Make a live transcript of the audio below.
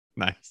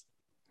Nice.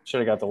 Should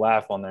have got the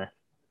laugh on there.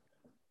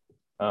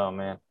 Oh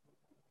man,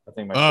 I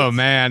think my Oh shit's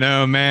man,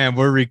 oh man,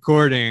 we're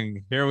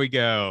recording. Here we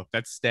go.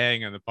 That's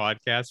staying on the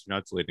podcast. We're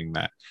not deleting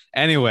that.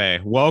 Anyway,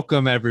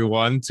 welcome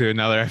everyone to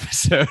another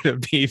episode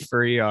of Be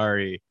Free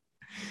Ari.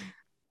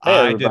 hey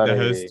I did the host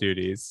everybody.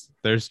 duties.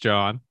 There's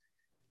John.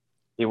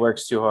 He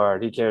works too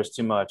hard. He cares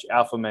too much.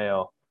 Alpha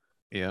male,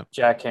 Yeah.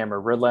 jackhammer,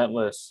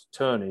 relentless,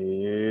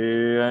 Tony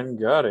and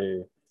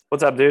Gotti.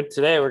 What's up, dude?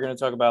 Today we're going to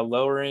talk about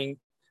lowering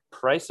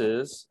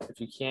prices if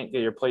you can't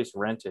get your place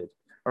rented,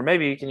 or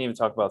maybe you can even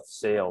talk about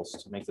sales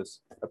to make this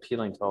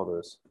appealing to all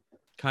those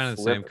Kind of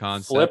the same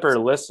flipper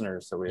concept.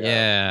 listeners that we have.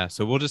 Yeah.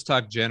 So we'll just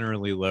talk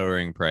generally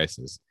lowering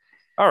prices.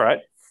 All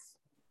right.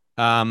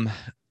 Um,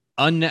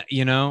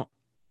 you know,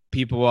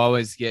 people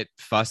always get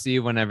fussy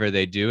whenever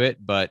they do it,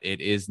 but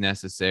it is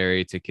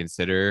necessary to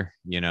consider,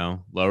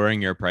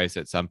 lowering your price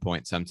at some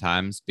point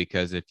sometimes,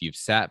 because if you've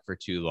sat for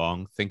too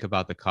long, think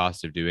about the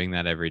cost of doing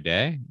that every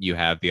day. You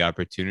have the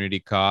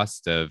opportunity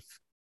cost of,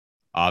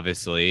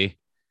 obviously,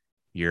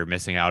 you're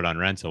missing out on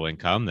rental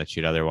income that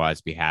you'd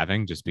otherwise be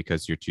having just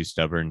because you're too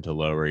stubborn to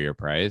lower your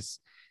price.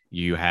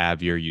 You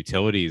have your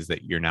utilities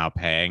that you're now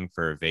paying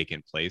for a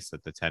vacant place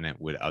that the tenant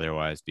would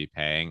otherwise be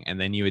paying. And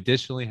then you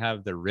additionally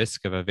have the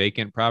risk of a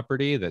vacant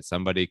property that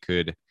somebody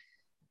could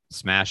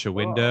smash a Oh,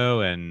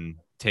 window and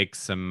take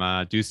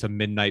do some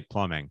midnight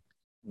plumbing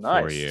for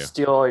nice. you.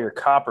 Steal all your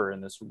copper in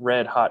this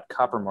red hot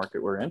copper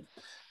market we're in.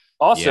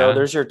 Also, Yeah.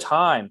 there's your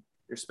time.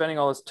 You're spending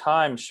all this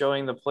time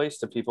showing the place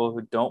to people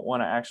who don't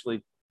want to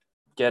actually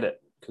get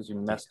it because you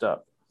messed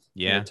up.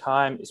 And your Yeah.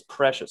 time is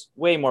precious,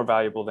 way more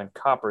valuable than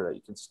copper that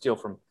you can steal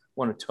from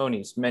one of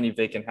Tony's many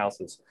vacant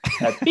houses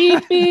at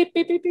beep, beep,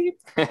 beep, beep, beep.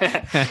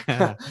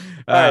 All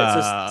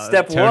right. So,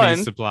 step Tony's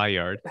one. supply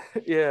yard.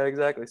 Yeah,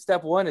 exactly.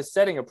 Step one is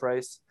setting a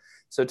price.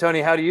 So,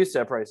 Tony, how do you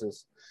set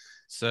prices?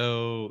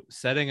 So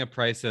setting a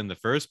price in the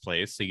first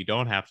place so you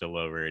don't have to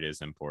lower it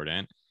is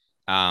important.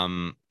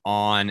 On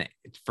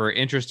For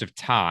interest of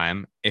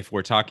time, if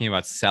we're talking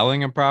about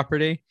selling a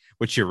property,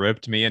 which you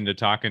roped me into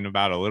talking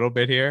about a little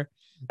bit here,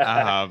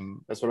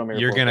 That's what I'm here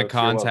you're for, going to folks.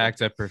 You're welcome.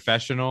 contact a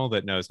professional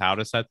that knows how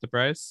to set the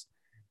price.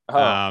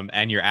 Oh,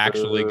 And you're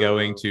actually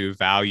going boo. to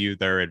value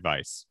their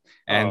advice.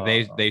 And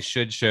Oh, they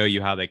should show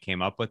you how they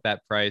came up with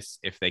that price.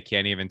 If they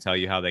can't even tell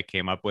you how they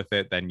came up with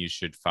it, then you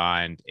should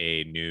find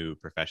a new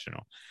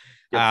professional.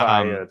 get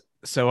fired.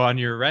 So on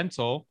your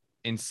rental,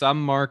 in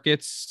some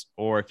markets,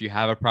 or if you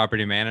have a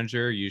property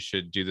manager, you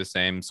should do the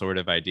same sort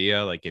of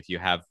idea. Like if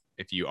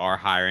you are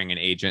hiring an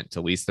agent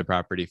to lease the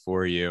property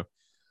for you,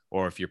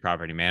 or if your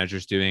property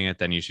manager's doing it,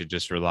 then you should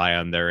just rely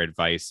on their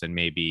advice and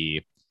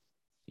maybe,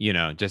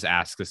 just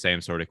ask the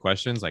same sort of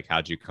questions like,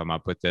 how'd you come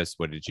up with this?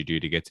 What did you do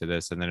to get to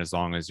this? And then as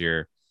long as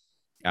you're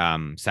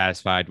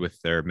satisfied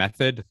with their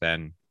method,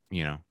 then,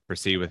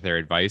 proceed with their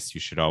advice.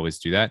 You should always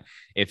do that.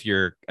 If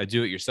you're a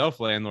do it yourself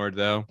landlord,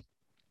 though,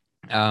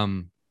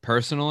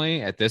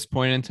 personally, at this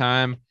point in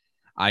time,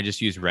 I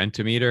just use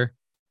Rent-A-Meter.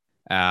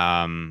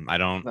 I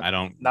don't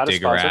Not a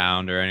dig sponsor.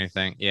 around or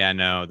anything. Yeah,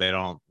 no, they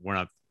don't. We're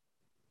not.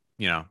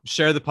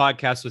 Share the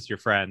podcast with your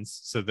friends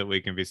so that we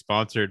can be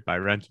sponsored by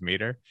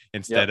Rent-A-Meter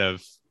instead Yep.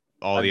 of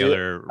all I the do.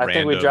 other I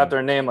think we dropped random.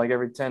 our name like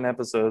every 10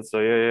 episodes. So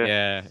yeah, yeah.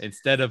 Yeah,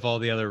 instead of all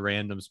the other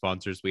random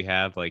sponsors we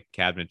have, like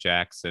cabinet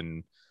jacks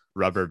and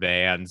rubber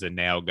bands and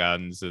nail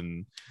guns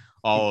and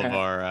all of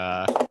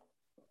our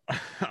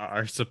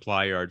our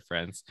supply yard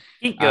friends.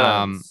 Heat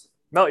Um, guns.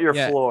 Melt your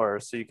yeah, floor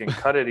so you can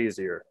cut it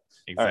easier.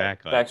 All right,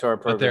 exactly. back to our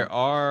But there program.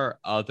 are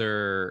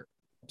other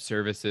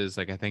services,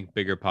 like I think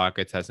Bigger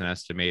Pockets has an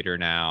estimator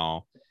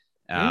now.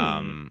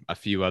 Mm. A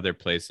few other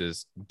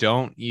places.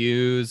 Don't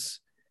use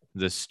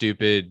the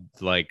stupid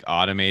like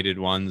automated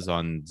ones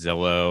on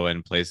Zillow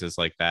and places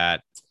like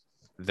that.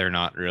 They're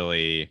not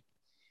really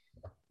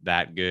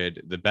that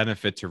good. The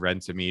benefit to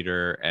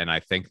Rent-A-Meter, and I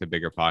think the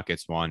Bigger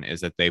Pockets one,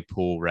 is that they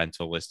pull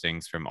rental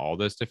listings from all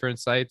those different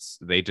sites.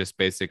 They just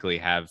basically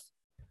have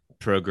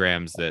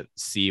programs that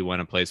see when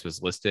a place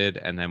was listed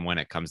and then when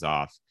it comes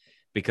off.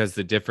 Because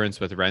the difference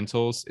with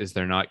rentals is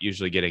they're not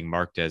usually getting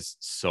marked as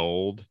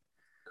sold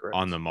on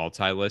Correct. the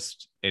multi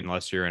list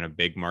unless you're in a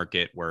big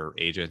market where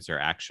agents are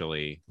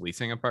actually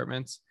leasing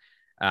apartments.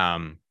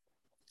 Um,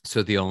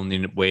 so the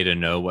only way to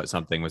know what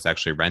something was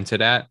actually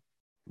rented at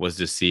was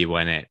to see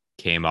when it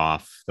came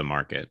off the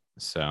market.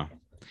 So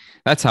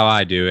that's how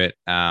I do it.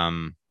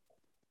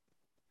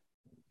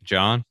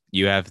 John,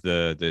 you have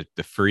the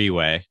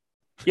freeway.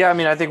 Yeah, I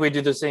mean, I think we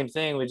do the same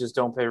thing. We just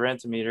don't pay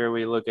Rent-A-Meter.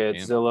 We look at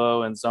Yeah.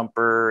 Zillow and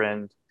Zumper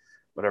and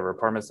whatever,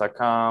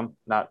 apartments.com,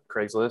 not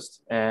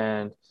Craigslist,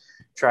 and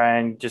try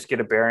and just get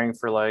a bearing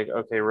for like,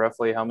 okay,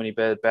 roughly how many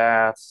bed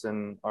baths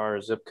and our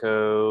zip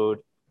code,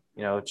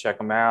 check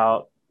them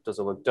out. Does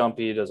it look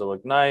dumpy? Does it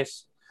look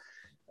nice?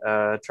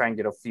 Try and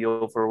get a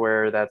feel for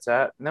where that's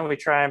at. And then we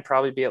try and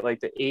probably be at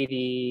like the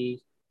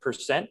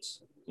 80%,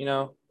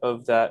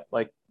 of that,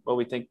 like what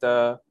we think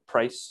the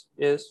price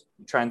is.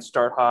 Try and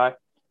start high.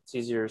 It's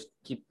easier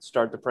to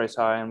start the price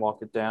high and walk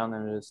it down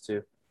than it is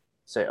to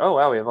say, oh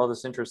wow, we have all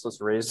this interest.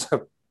 Let's raise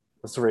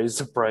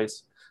the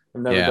price.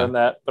 I've never Yeah. done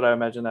that, but I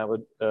imagine that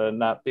would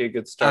not be a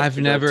good start I've to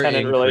the never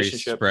tenant increased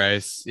relationship.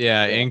 price.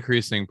 Yeah, Yeah.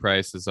 increasing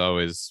price is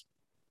always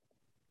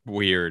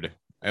weird.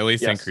 At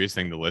least Yes.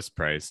 increasing the list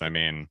price. I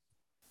mean,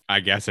 I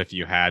guess if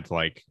you had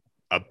like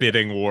a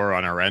bidding war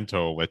on a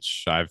rental,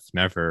 which I've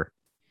never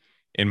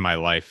in my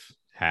life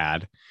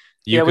had,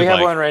 you Yeah, we could have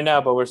like, one right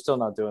now, but we're still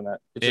not doing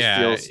that.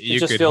 yeah, It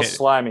just feels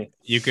slimy.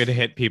 you could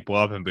hit people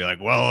up and be like,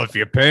 well, if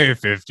you pay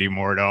 $50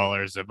 more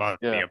a month,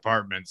 the Yeah,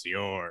 apartment's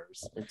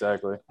yours.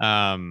 exactly.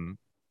 Um,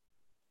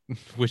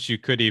 which you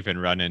could even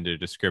run into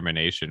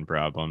discrimination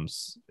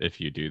problems if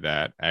you do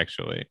that,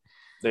 actually.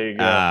 There you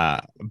go.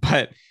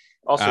 But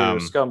Also, you're a um,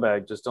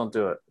 scumbag. Just don't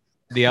do it.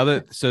 the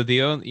other, so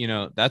the only,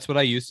 that's what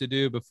I used to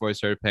do before I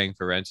started paying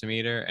for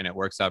Rent-A-Meter, and it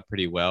works out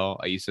pretty well.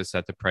 I used to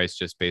set the price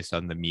just based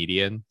on the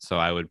median, so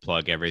I would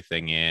plug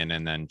everything in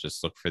and then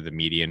just look for the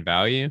median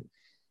value.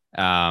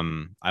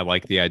 I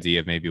like the idea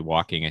of maybe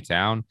walking it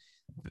down.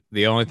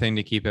 The only thing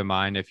to keep in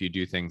mind if you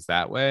do things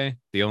that way,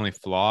 the only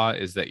flaw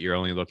is that you're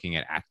only looking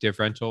at active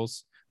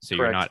rentals. So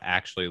you're not Correct.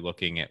 actually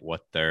looking at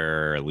what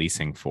they're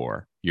leasing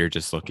for. You're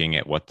just looking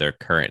at what they're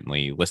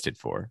currently listed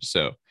for.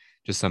 So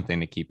just something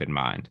to keep in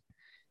mind.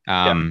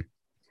 Yeah. Um,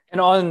 And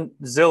on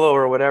Zillow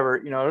or whatever,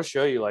 it'll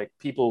show you like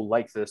people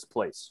like this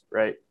place,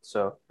 right?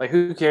 So like,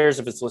 who cares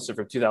if it's listed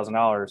for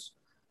 $2,000,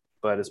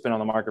 but it's been on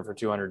the market for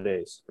 200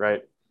 days,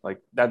 right? Like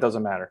that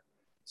doesn't matter.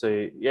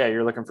 So yeah,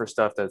 you're looking for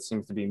stuff that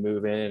seems to be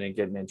moving and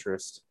getting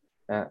interest,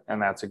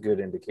 and that's a good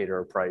indicator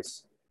of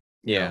price.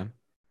 You know, yeah,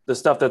 the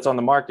stuff that's on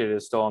the market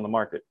is still on the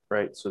market,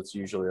 right? So it's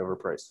usually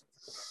overpriced.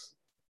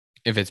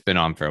 if it's been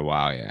on for a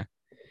while, yeah.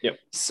 Yep.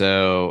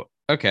 So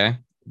okay,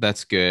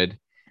 that's good.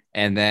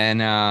 And then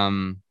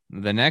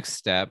the next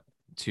step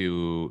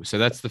so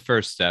that's the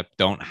first step.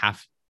 Don't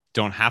have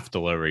to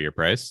lower your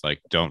price.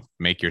 Like don't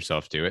make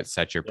yourself do it.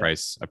 Set your Yep.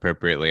 price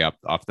appropriately up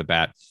off the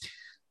bat.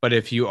 But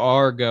if you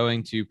are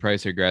going to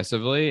price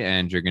aggressively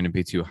and you're going to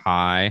be too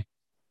high,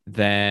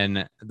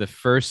 then the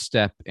first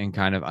step in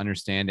kind of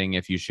understanding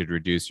if you should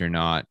reduce or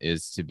not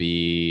is to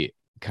be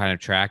kind of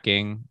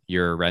tracking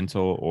your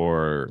rental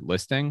or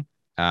listing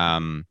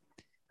um,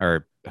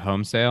 or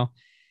home sale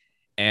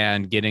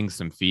and getting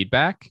some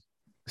feedback.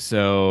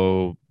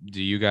 So,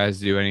 do you guys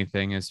do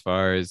anything as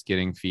far as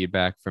getting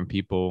feedback from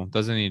people?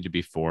 Doesn't need to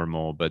be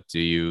formal, but do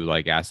you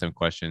like ask them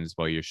questions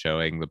while you're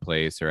showing the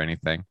place or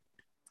anything?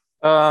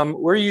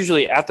 We're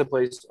usually at the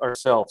place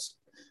ourselves.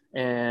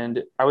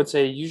 And I would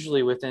say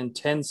usually within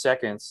 10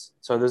 seconds.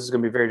 So this is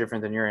going to be very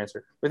different than your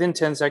answer. Within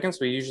 10 seconds,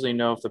 we usually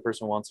know if the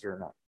person wants it or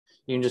not.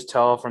 You can just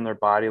tell from their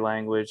body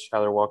language,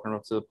 how they're walking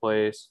up to the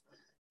place,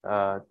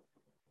 uh,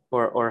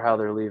 or how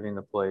they're leaving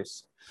the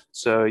place.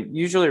 So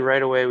usually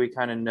right away, we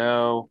kind of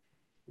know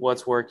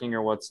what's working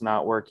or what's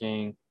not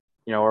working.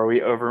 Are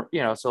we over,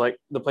 so like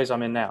the place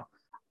I'm in now,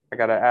 I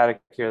got an attic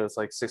here that's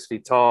like 6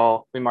 feet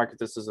tall. We market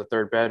this as a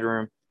third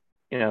bedroom.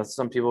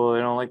 Some people, they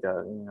don't like that.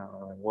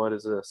 Like, what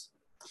is this?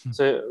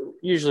 So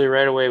usually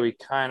right away, we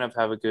kind of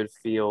have a good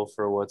feel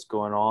for what's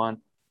going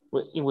on.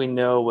 We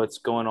know what's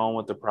going on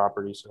with the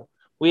property. So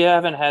we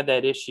haven't had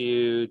that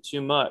issue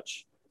too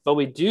much, but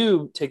we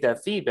do take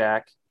that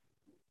feedback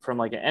from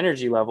like an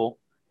energy level,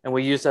 and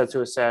we use that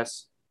to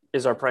assess,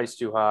 is our price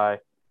too high?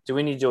 Do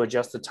we need to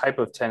adjust the type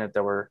of tenant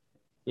that we're,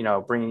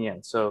 bringing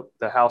in? So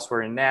the house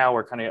we're in now,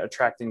 we're kind of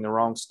attracting the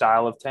wrong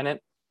style of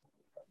tenant.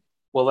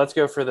 Well, let's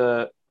go for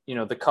the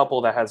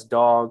couple that has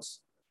dogs,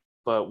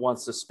 but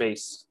wants the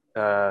space,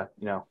 kind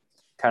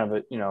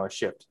of a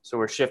shift. So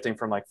we're shifting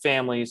from like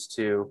families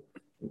to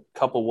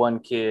couple, one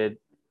kid.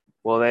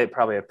 Well, they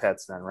probably have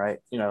pets then, right?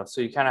 So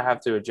you kind of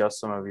have to adjust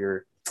some of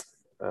your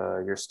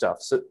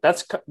stuff. So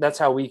that's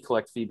how we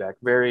collect feedback,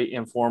 very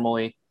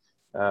informally.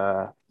 We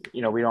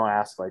don't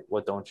ask like,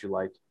 what don't you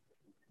like?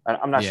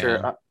 I'm not Yeah.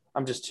 sure.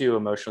 I'm just too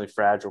emotionally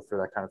fragile for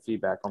that kind of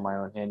feedback on my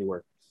own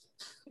handiwork.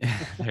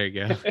 There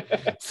you go.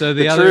 So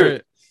The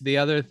truth. the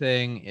other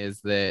thing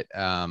is that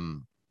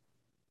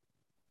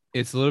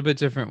it's a little bit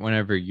different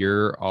whenever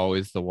you're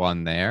always the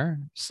one there.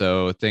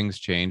 So things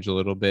change a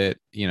little bit.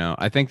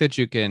 I think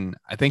that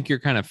I think you're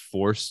kind of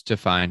forced to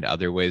find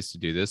other ways to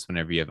do this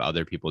whenever you have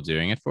other people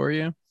doing it for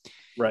you.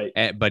 Right.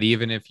 But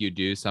even if you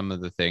do some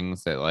of the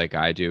things that like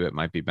I do, it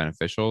might be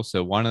beneficial.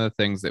 So one of the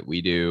things that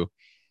we do,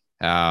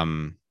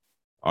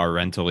 our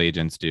rental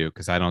agents do,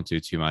 because I don't do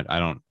too much.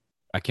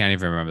 I can't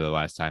even remember the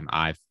last time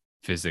I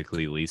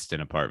physically leased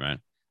an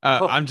apartment.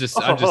 I'm just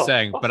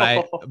saying,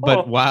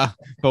 but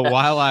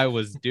while I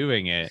was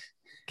doing it,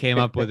 came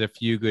up with a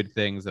few good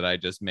things that I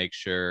just make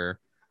sure.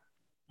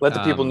 Let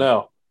the people Um,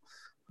 know.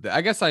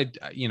 I guess I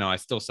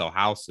still sell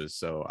houses,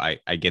 so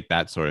I get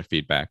that sort of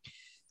feedback.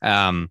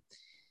 Um,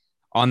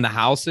 on the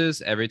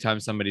houses, every time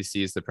somebody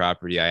sees the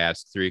property, I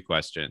ask 3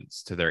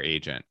 questions to their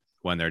agent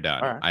when they're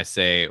done. All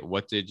right.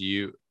 What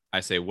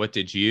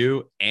did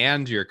you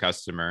and your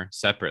customer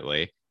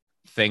separately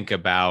think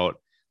about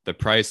the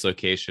price,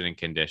 location, and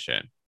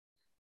condition?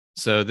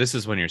 So this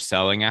is when you're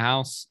selling a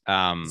house.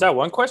 Is that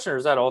one question or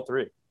is that all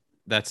three?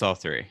 That's all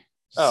three.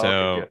 Oh, okay,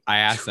 So good. I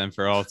asked them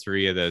for all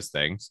three of those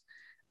things.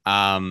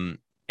 Um,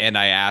 and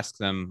I ask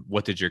them,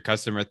 what did your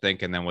customer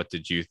think? And then what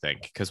did you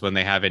think? Because when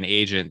they have an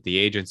agent, the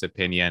agent's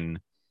opinion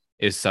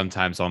is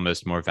sometimes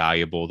almost more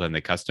valuable than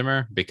the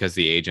customer, because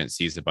the agent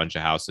sees a bunch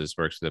of houses,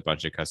 works with a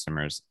bunch of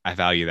customers. I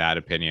value that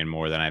opinion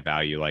more than I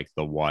value like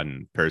the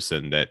one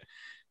person that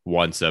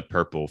wants a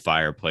purple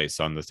fireplace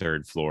on the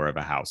third floor of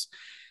a house.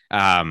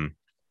 Um,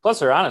 Plus,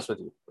 they're honest with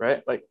you,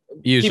 right? Like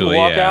Usually,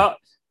 yeah.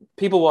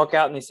 people walk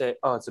out and they say,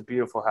 "Oh, it's a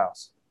beautiful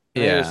house."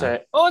 And they either Yeah.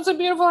 say, "Oh, it's a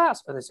beautiful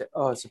house," or they say,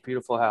 "Oh, it's a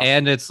beautiful house."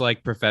 And it's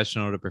like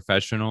professional to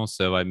professional.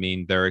 So, I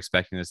mean, they're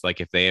expecting this, like,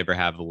 if they ever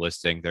have a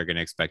listing, they're going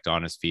to expect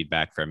honest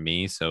feedback from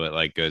me. So it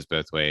like goes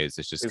both ways.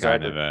 It's just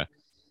kind Exactly. of a,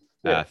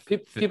 Yeah.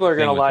 People are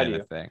thing gonna lie to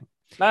within a you, thing.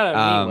 not in a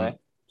mean Um, way.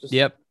 Just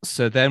Yep.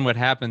 So then what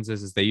happens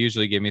is they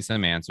usually give me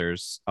some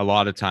answers. A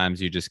lot of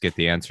times you just get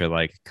the answer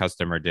like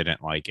customer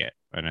didn't like it.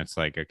 And it's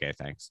like, okay,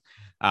 thanks.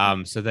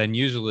 So then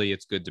usually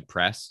it's good to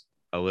press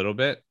a little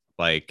bit.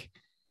 Like,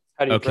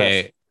 how do you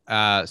press?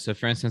 okay. So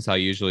for instance, I'll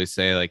usually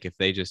say, like, if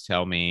they just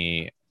tell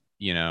me,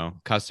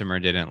 customer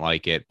didn't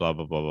like it, blah,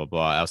 blah, blah, blah,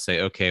 blah. I'll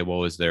say, okay,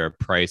 well, is there a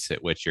price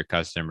at which your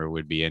customer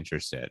would be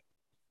interested?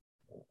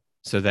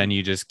 So then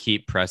you just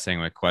keep pressing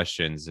with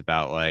questions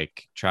about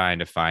like trying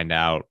to find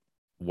out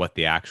what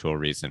the actual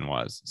reason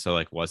was. So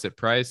like, was it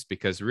price?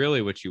 Because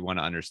really what you want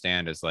to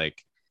understand is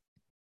like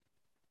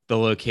the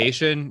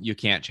location you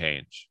can't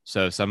change.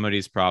 So if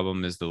somebody's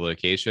problem is the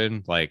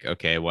location, like,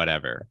 okay,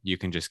 whatever. You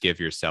can just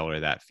give your seller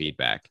that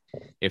feedback.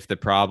 If the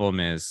problem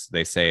is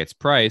they say it's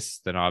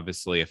price, then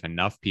obviously if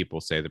enough people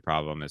say the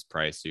problem is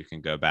price, you can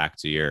go back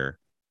to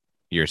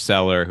your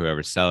seller,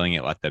 whoever's selling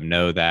it, let them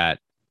know that,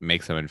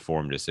 make some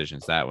informed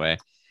decisions that way.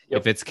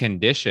 Yep. If it's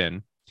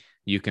condition,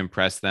 you can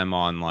press them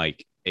on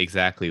like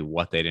exactly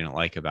what they didn't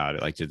like about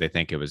it. Like, did they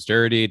think it was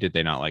dirty? Did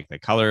they not like the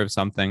color of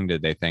something?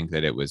 Did they think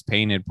that it was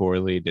painted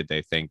poorly? Did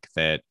they think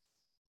that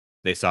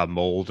they saw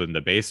mold in the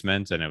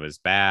basement and it was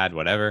bad?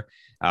 Whatever.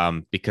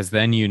 Because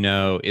then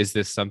is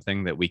this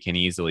something that we can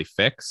easily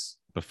fix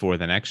before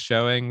the next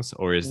showings,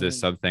 or is this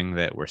something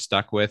that we're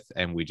stuck with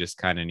and we just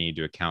kind of need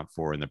to account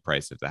for in the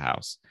price of the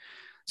house?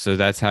 So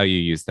that's how you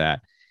use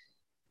that.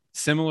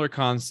 Similar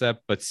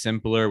concept, but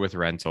simpler with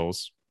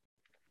rentals.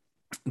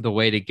 The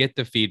way to get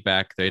the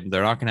feedback, they're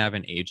not going to have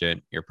an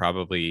agent. You're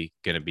probably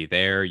going to be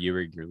there.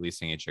 Your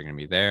leasing agent are going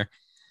to be there.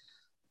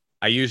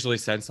 I usually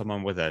send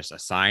someone with a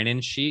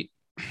sign-in sheet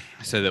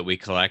so that we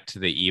collect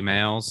the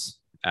emails,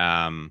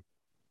 and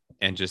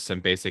just some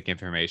basic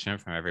information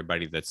from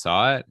everybody that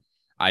saw it.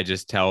 I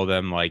just tell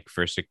them like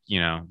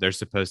they're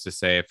supposed to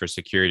say for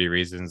security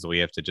reasons, we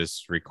have to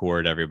just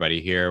record everybody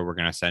here. We're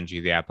going to send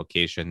you the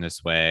application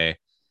this way.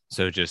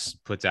 So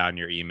just put down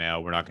your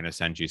email. We're not going to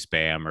send you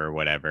spam or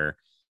whatever.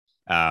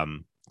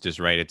 Just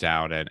write it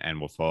down and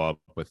we'll follow up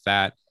with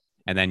that.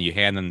 And then you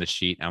hand them the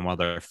sheet. And while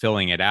they're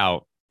filling it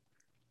out,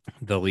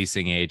 the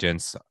leasing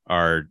agents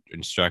are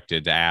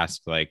instructed to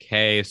ask like,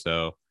 hey,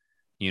 so,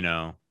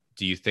 do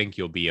you think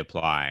you'll be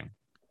applying?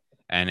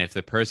 And if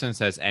the person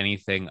says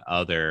anything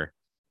other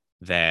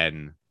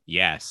than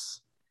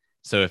yes,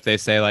 so if they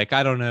say like,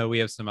 I don't know, we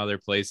have some other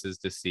places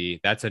to see,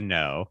 that's a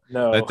no.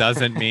 That No.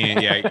 doesn't mean,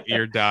 yeah,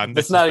 you're done. If it's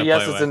This is not a the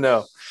yes, play it's a with.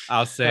 no.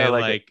 I'll I say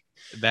like it. like,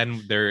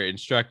 then they're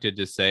instructed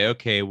to say,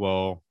 okay,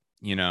 well,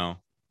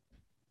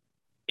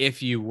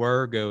 if you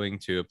were going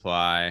to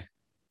apply,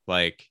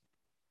 like,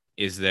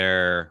 is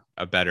there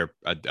a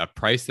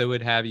price that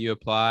would have you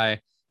apply?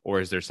 Or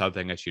is there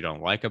something that you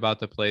don't like about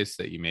the place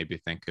that you maybe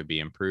think could be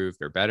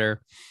improved or better?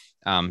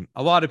 A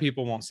lot of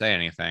people won't say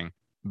anything,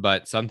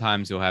 but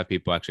sometimes you'll have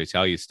people actually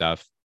tell you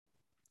stuff.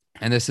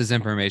 And this is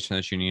information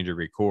that you need to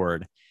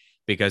record,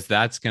 because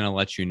that's going to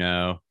let you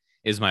know,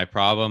 is my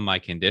problem my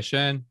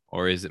condition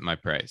or is it my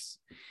price?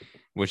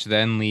 Which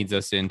then leads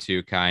us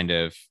into kind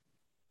of,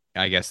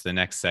 I guess, the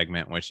next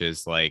segment, which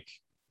is like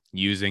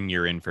using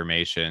your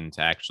information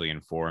to actually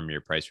inform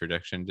your price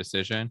reduction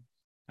decision.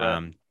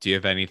 Right. Do you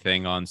have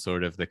anything on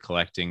sort of the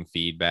collecting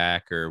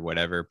feedback or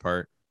whatever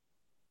part?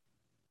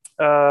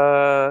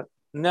 No,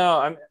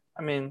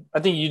 I mean, I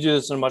think you do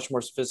this in a much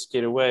more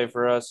sophisticated way.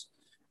 For us,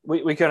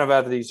 we kind of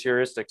have these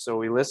heuristics. So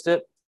we list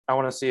it. I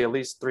want to see at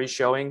least 3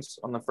 showings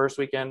on the first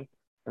weekend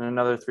and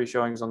another 3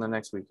 showings on the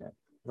next weekend.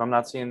 If I'm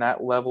not seeing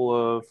that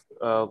level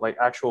of like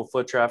actual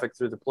foot traffic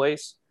through the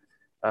place,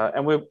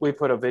 and we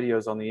put up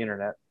videos on the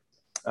internet,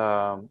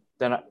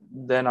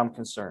 then I'm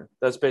concerned.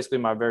 That's basically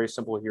my very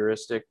simple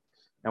heuristic.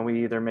 And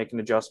we either make an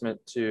adjustment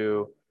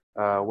to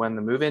when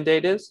the move-in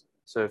date is.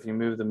 So if you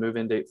move the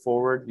move-in date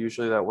forward,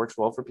 usually that works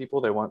well for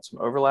people. They want some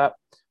overlap.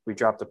 We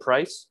drop the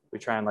price. We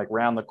try and like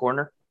round the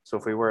corner. So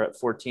if we were at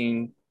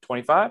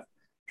 14.25,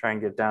 try and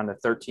get down to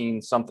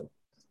 13 something,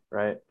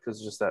 right?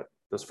 Because just that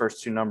those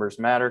first 2 numbers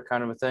matter,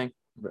 kind of a thing.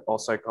 But all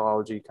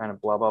psychology, kind of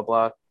blah blah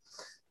blah.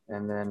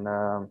 And then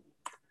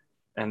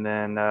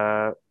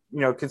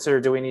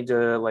consider, do we need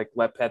to like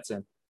let pets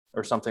in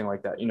or something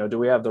like that? Do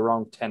we have the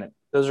wrong tenant?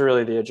 Those are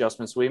really the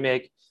adjustments we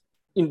make.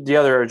 The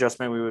other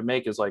adjustment we would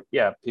make is like,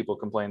 yeah, people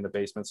complain the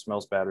basement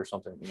smells bad or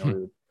something. We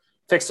would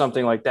fix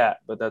something like that.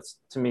 But that's,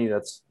 to me,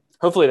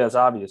 hopefully that's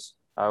obvious.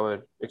 I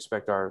would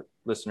expect our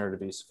listener to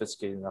be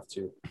sophisticated enough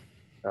to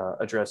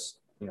address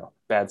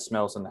bad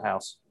smells in the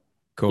house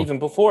Cool. even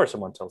before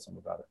someone tells them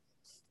about it.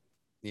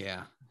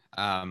 Yeah.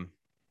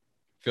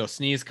 Feel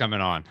sneeze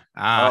coming on.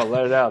 Oh,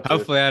 let it out, dude.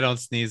 Hopefully I don't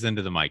sneeze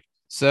into the mic.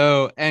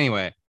 So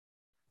anyway,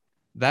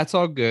 that's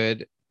all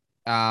good.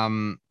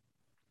 Um,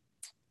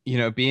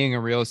 being a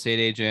real estate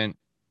agent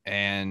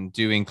and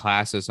doing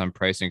classes on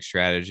pricing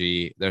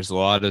strategy, there's a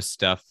lot of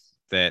stuff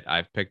that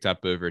I've picked up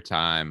over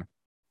time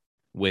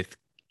with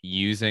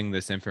using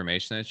this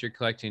information that you're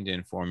collecting to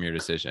inform your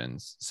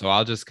decisions. So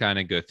I'll just kind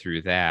of go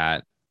through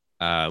that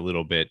a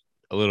little bit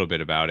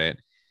about it.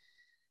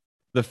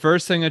 The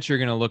first thing that you're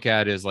going to look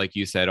at is, like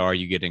you said, are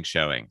you getting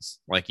showings?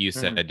 Like you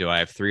said, do I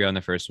have 3 on the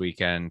first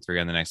weekend,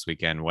 3 on the next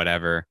weekend,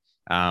 whatever.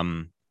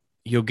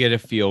 You'll get a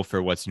feel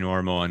for what's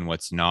normal and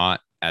what's not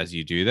as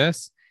you do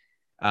this.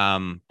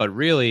 But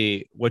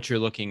really what you're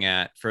looking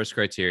at, first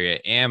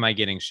criteria, am I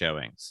getting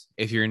showings?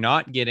 If you're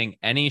not getting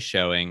any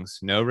showings,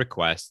 no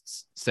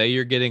requests, say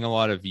you're getting a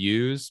lot of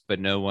views, but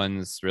no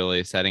one's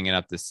really setting it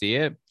up to see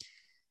it,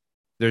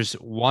 there's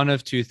one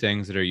of 2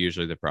 things that are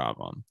usually the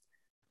problem.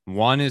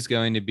 One is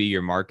going to be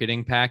your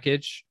marketing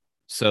package.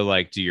 So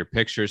like, do your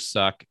pictures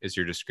suck? Is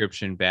your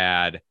description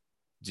bad?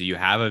 Do you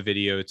have a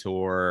video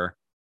tour?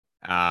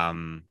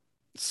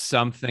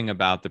 Something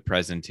about the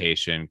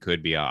presentation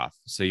could be off.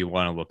 So you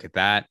want to look at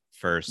that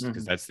first,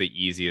 because that's the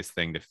easiest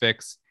thing to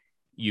fix.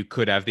 You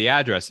could have the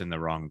address in the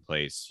wrong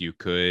place. You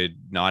could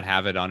not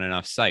have it on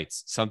enough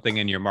sites. Something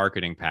in your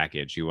marketing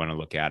package you want to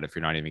look at if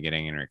you're not even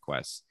getting any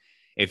requests.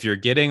 If you're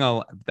getting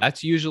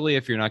that's usually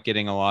if you're not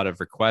getting a lot of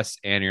requests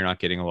and you're not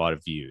getting a lot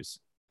of views.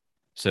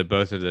 So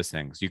both of those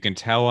things. You can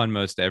tell on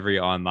most every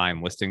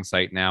online listing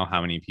site now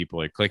how many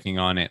people are clicking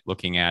on it,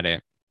 looking at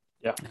it.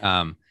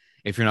 Yeah.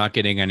 If you're not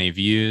getting any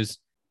views,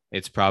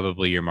 it's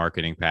probably your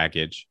marketing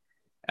package.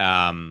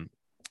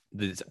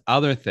 The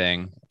other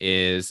thing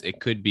is it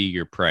could be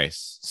your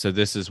price. So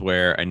this is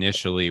where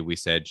initially we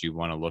said you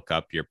want to look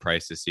up your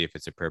price to see if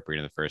it's appropriate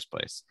in the first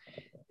place.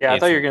 Yeah, I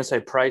thought you were going to say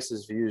price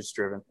is views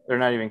driven. They're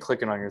not even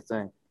clicking on your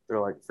thing. They're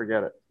like,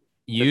 forget it.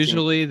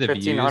 Usually the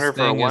views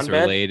thing is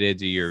bed? related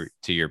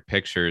to your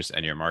pictures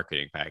and your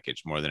marketing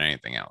package more than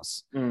anything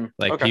else.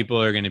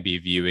 People are going to be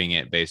viewing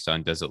it based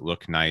on, does it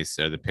look nice?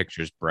 Are the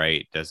pictures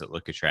bright? Does it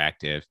look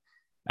attractive?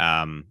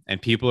 And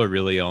people are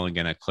really only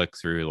going to click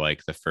through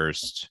like the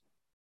first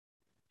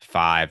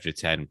 5 to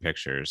 10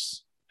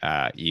 pictures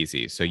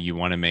easy. So you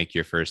want to make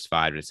your first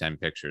 5 to 10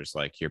 pictures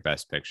like your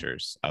best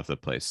pictures of the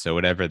place. So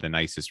whatever the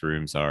nicest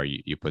rooms are,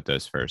 you put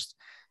those first.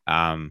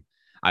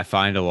 I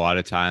find a lot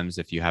of times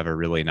if you have a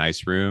really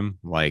nice room,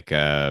 like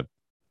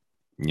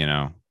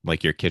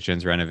like your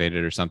kitchen's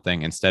renovated or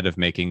something, instead of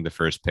making the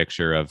first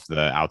picture of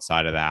the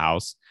outside of the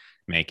house,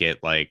 make it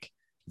like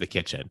the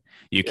kitchen.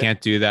 You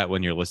can't do that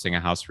when you're listing a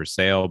house for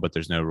sale, but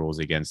there's no rules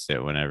against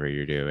it whenever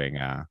you're doing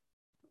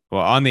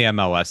on the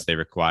MLS, they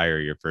require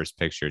your first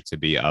picture to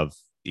be of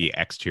the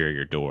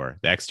exterior door.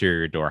 The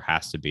exterior door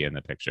has to be in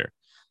the picture.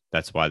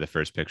 That's why the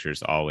first picture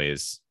is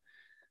always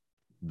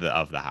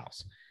of the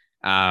house.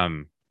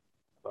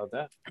 About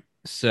that.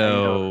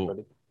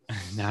 So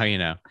now you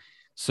know.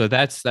 So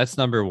that's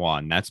number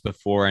 1. That's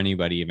before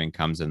anybody even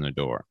comes in the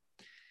door.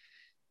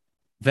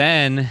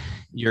 Then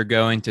you're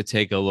going to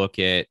take a look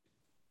at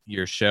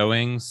your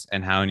showings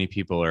and how many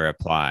people are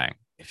applying.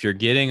 If you're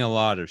getting a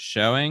lot of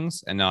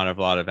showings and not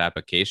a lot of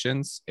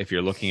applications, if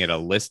you're looking at a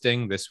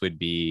listing, this would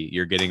be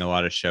you're getting a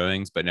lot of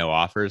showings, but no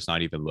offers,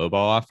 not even lowball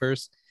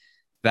offers.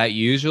 That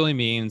usually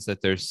means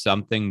that there's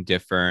something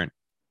different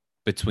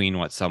between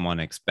what someone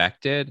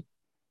expected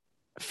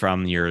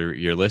from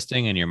your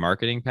listing and your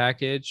marketing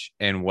package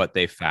and what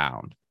they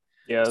found.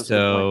 Yeah.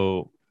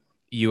 So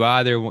you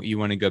want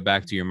to go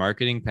back to your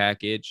marketing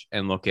package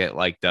and look at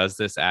like, does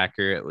this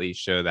accurately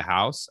show the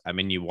house? I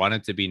mean, you want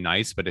it to be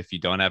nice, but if you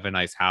don't have a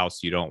nice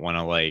house, you don't want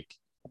to like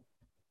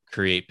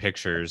create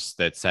pictures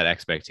that set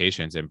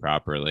expectations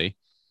improperly.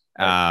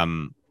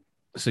 Right.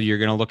 So you're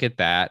going to look at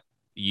that.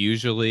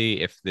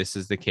 Usually if this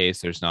is the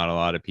case, there's not a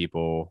lot of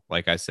people,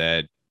 like I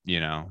said,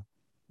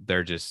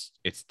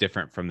 it's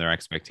different from their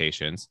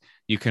expectations.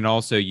 You can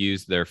also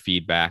use their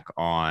feedback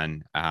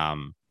on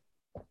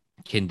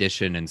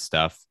condition and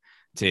stuff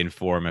to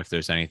inform if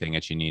there's anything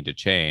that you need to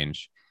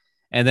change.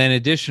 And then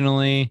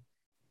additionally,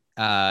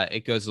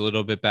 it goes a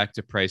little bit back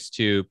to price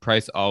too.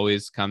 Price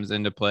always comes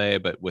into play,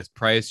 but with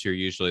price, you're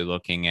usually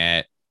looking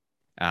at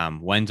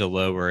when to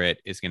lower it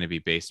is going to be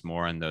based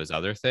more on those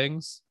other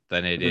things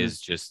than it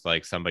is just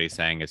like somebody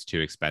saying it's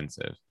too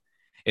expensive.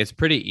 It's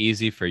pretty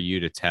easy for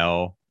you to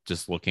tell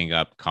just looking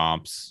up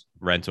comps,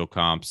 rental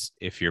comps,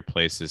 if your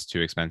place is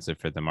too expensive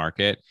for the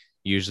market.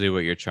 Usually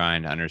what you're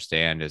trying to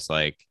understand is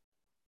like,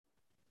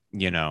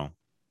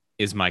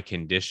 is my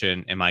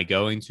condition, am I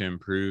going to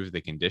improve the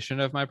condition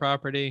of my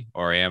property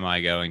or am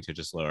I going to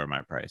just lower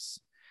my price?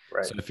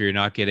 Right. So if you're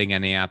not getting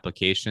any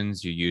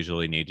applications, you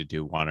usually need to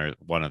do one or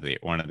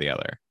the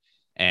other.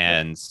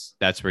 And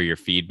that's where your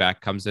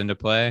feedback comes into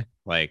play.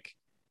 Like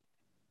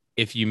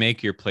if you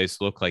make your place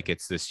look like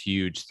it's this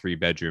huge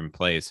 3-bedroom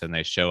place and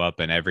they show up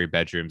and every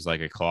bedroom's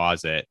like a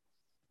closet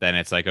then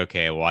it's like,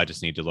 okay, well, I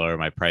just need to lower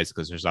my price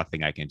because there's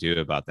nothing I can do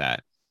about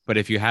that. But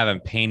if you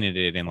haven't painted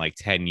it in like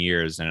 10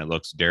 years and it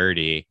looks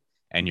dirty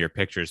and your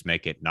pictures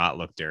make it not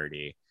look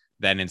dirty,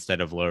 then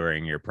instead of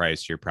lowering your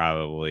price, you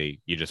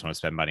just want to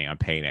spend money on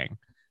painting,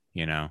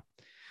 you know?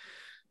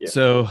 Yeah.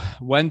 So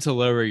when to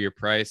lower your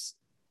price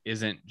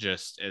isn't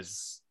just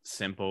as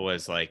simple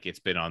as like it's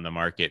been on the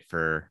market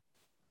for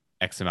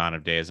X amount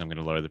of days, I'm going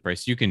to lower the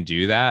price. You can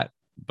do that,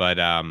 but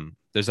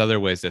there's other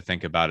ways to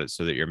think about it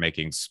so that you're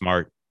making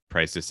smart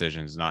price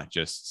decisions, not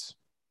just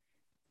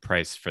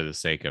price for the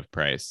sake of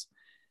price.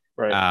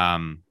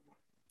 Right.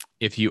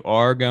 If you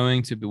are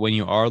going to be, when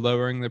you are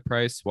lowering the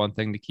price, one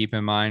thing to keep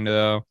in mind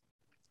though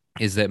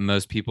is that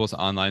most people's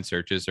online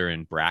searches are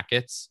in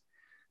brackets.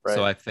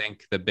 So Right. I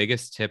think the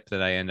biggest tip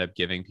that I end up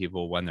giving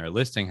people when they're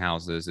listing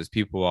houses is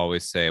people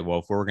always say, well,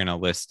 if we're going to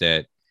list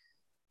it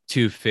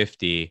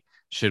 250,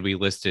 should we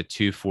list it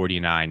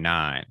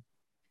 249.9?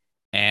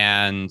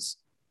 And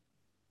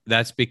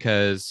that's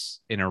because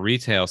in a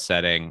retail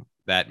setting,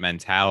 that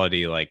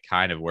mentality like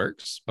kind of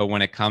works. But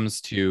when it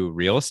comes to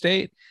real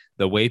estate,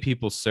 the way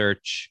people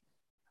search,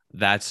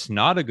 that's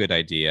not a good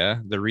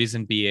idea. The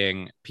reason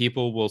being,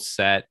 people will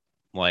set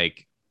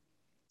like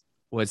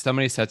when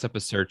somebody sets up a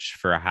search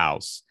for a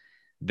house,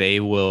 they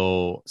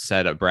will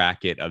set a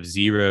bracket of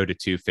 0 to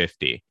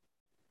 250.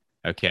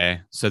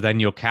 Okay. So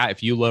then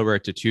if you lower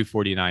it to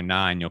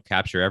 249.9, you'll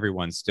capture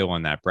everyone still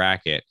in that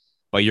bracket,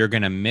 but you're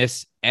going to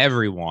miss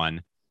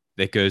everyone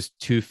that goes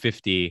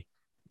 250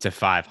 to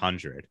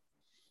 500.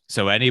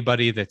 So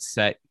anybody that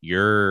set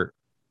your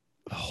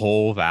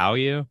whole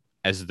value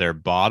as their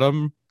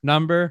bottom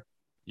number,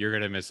 you're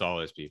going to miss all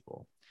those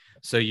people.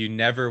 So you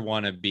never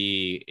want to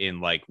be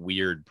in like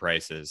weird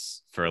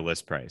prices for a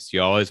list price.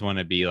 You always want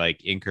to be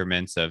like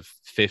increments of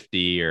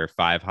 50 or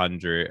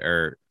 500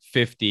 or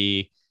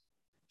 50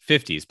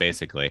 50s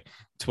basically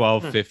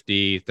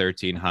 1250,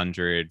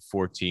 1300,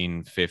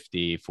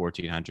 1450,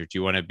 1400.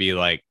 You want to be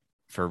like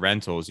for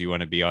rentals, you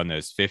want to be on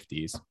those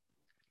 50s.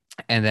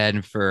 And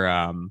then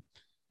for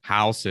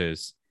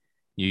houses,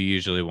 you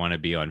usually want to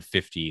be on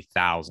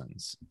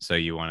 50,000s. So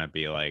you want to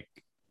be like,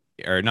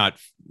 or not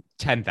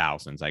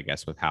 10,000s, I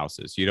guess, with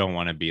houses. You don't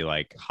want to be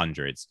like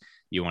hundreds.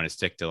 You want to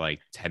stick to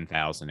like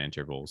 10,000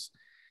 intervals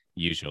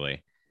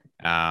usually.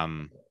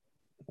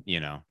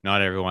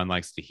 Not everyone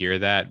likes to hear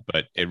that,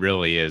 but it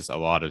really is a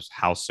lot of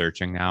house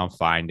searching now,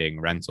 finding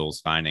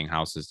rentals, finding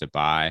houses to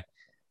buy.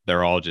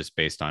 They're all just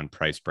based on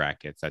price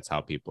brackets. That's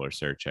how people are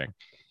searching.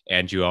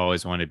 And you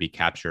always want to be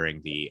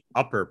capturing the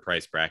upper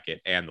price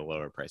bracket and the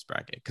lower price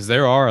bracket because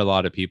there are a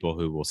lot of people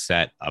who will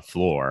set a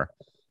floor.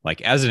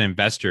 Like as an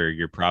investor,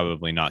 you're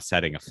probably not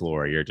setting a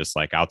floor. You're just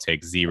like, I'll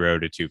take 0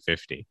 to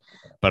 250.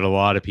 But a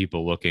lot of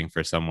people looking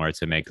for somewhere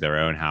to make their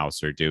own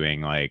house are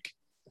doing like,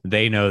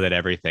 they know that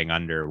everything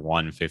under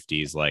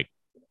 150 is like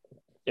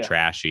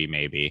trashy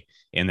maybe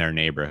in their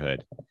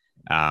neighborhood.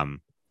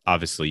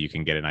 Obviously you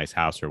can get a nice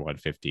house for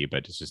 150,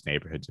 but it's just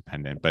neighborhood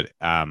dependent. But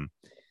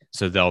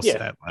so they'll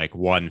set like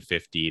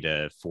 150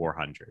 to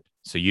 400.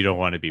 So you don't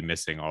want to be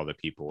missing all the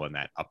people in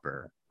that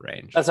upper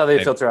range. That's how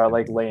they filter out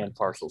like land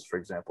parcels, for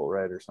example,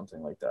 right? Or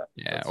something like that.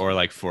 Yeah. That's or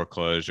like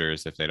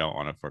foreclosures if they don't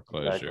want a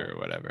foreclosure or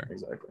whatever.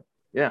 Exactly.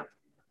 Yeah.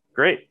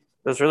 Great.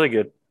 That's really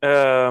good.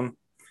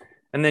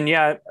 And then,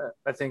 I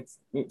think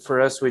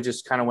for us, we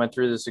just kind of went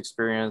through this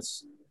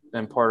experience,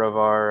 and part of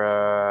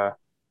our,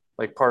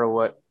 part of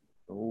what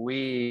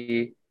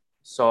we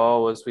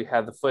saw was we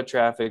had the foot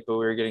traffic, but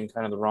we were getting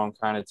kind of the wrong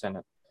kind of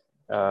tenant.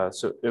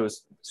 So it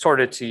was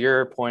sort of to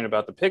your point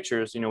about the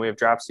pictures, we have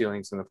drop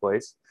ceilings in the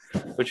place,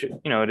 which,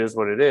 it is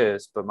what it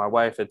is. But my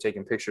wife had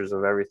taken pictures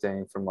of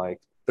everything from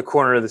like the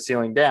corner of the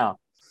ceiling down.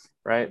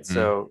 Right. Mm-hmm.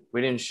 So we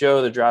didn't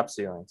show the drop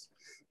ceilings.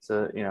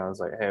 So, it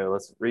was like, hey,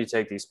 let's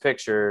retake these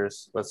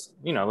pictures. Let's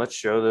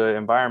show the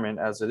environment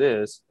as it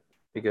is,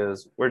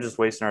 because we're just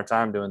wasting our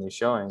time doing these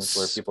showings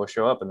where people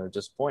show up and they're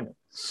disappointed.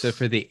 So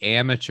for the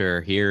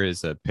amateur, here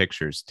is a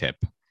pictures tip.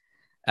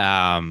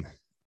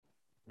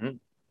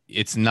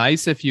 It's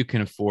nice if you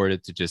can afford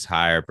it to just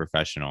hire a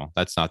professional.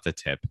 That's not the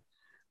tip.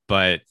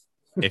 But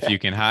if you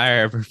can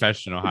hire a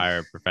professional, hire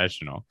a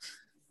professional.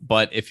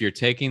 But if you're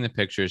taking the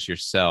pictures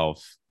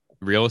yourself,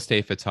 real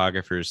estate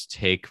photographers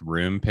take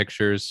room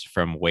pictures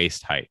from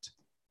waist height,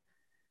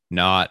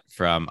 not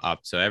from up.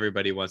 So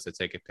everybody wants to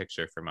take a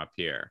picture from up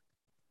here.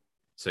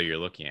 So you're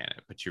looking at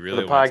it, but you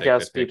really want to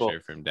take the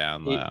picture from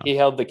down low. He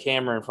held the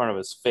camera in front of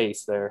his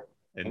face there.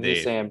 Indeed. And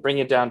he's saying, bring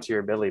it down to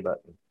your belly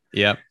button.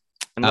 Yep.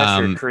 Unless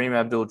you're Kareem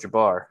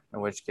Abdul-Jabbar,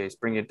 in which case,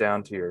 bring it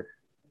down to your...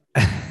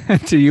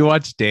 Do you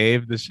watch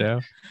Dave, the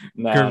show?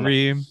 No,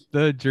 Kareem,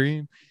 the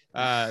dream.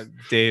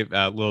 Dave,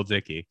 Lil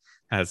Dicky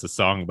has a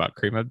song about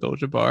Kareem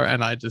Abdul-Jabbar,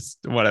 and I just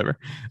whatever.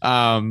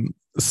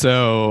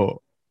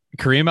 So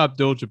Kareem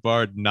Abdul-Jabbar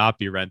would not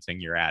be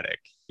renting your attic.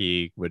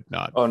 He would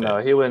not. Oh fit. No,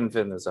 he wouldn't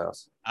fit in this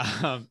house.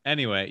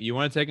 Anyway, you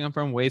want to take him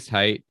from waist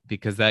height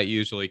because that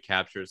usually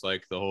captures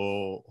like the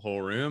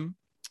whole room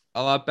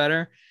a lot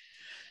better.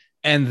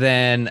 And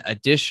then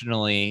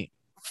additionally,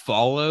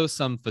 follow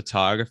some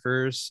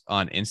photographers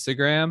on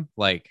Instagram,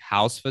 like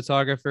house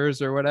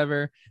photographers or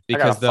whatever, I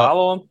gotta because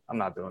follow them. I'm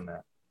not doing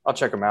that. I'll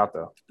check them out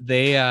though.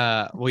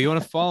 well, you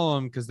want to follow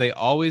them because they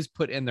always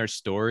put in their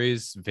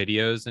stories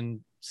videos and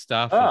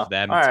stuff Oh, of all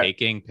them right.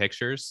 taking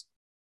pictures,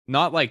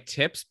 not like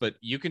tips, but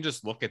you can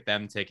just look at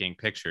them taking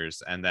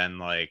pictures and then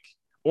like,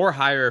 or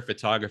hire a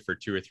photographer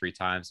 2 or 3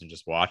 times and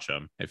just watch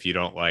them if you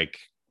don't like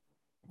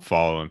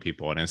following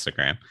people on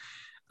Instagram.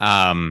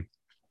 um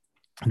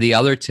the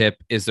other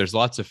tip is there's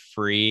lots of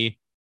free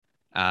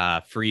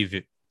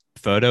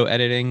photo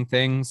editing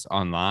things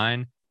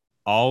online.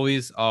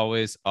 Always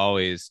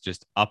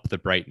just up the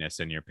brightness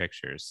in your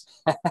pictures.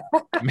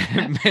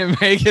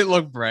 Make it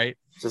look bright.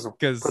 Just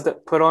Because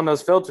put on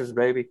those filters,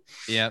 baby.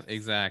 yeah,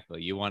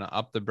 exactly, you want to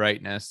up the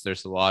brightness.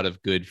 There's a lot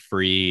of good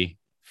free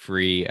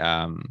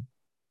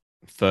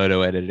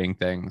photo editing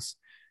things.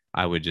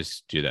 I would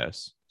just do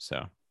those.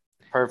 So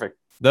Perfect.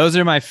 those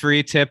are my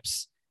free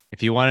tips.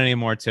 If you want any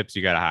more tips,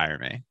 you got to hire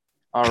me.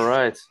 All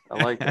right.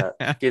 I like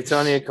that. Give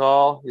Tony a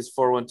call. He's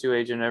 412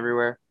 agent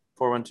everywhere.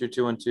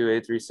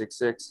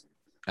 412-212-8366.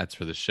 That's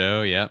for the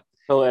show. Yep.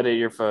 He'll edit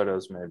your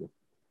photos, maybe.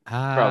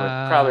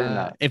 Probably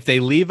not. If they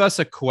leave us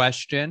a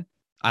question,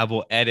 I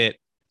will edit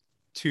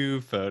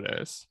 2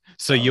 photos.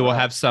 So you will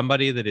have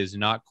somebody that is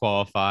not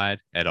qualified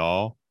at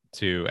all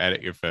to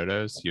edit your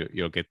photos.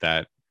 You'll get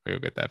that. You'll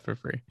get that for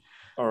free.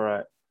 All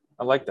right.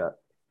 I like that.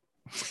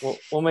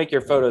 We'll make your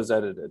photos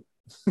edited.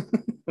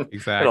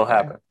 Exactly. It'll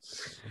happen.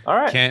 All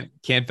right.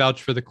 Can't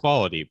vouch for the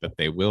quality, but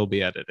they will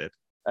be edited.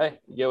 Hey,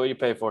 you get what you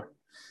pay for.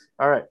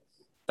 All right.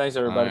 Thanks,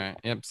 everybody. All right.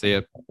 Yep. See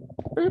ya.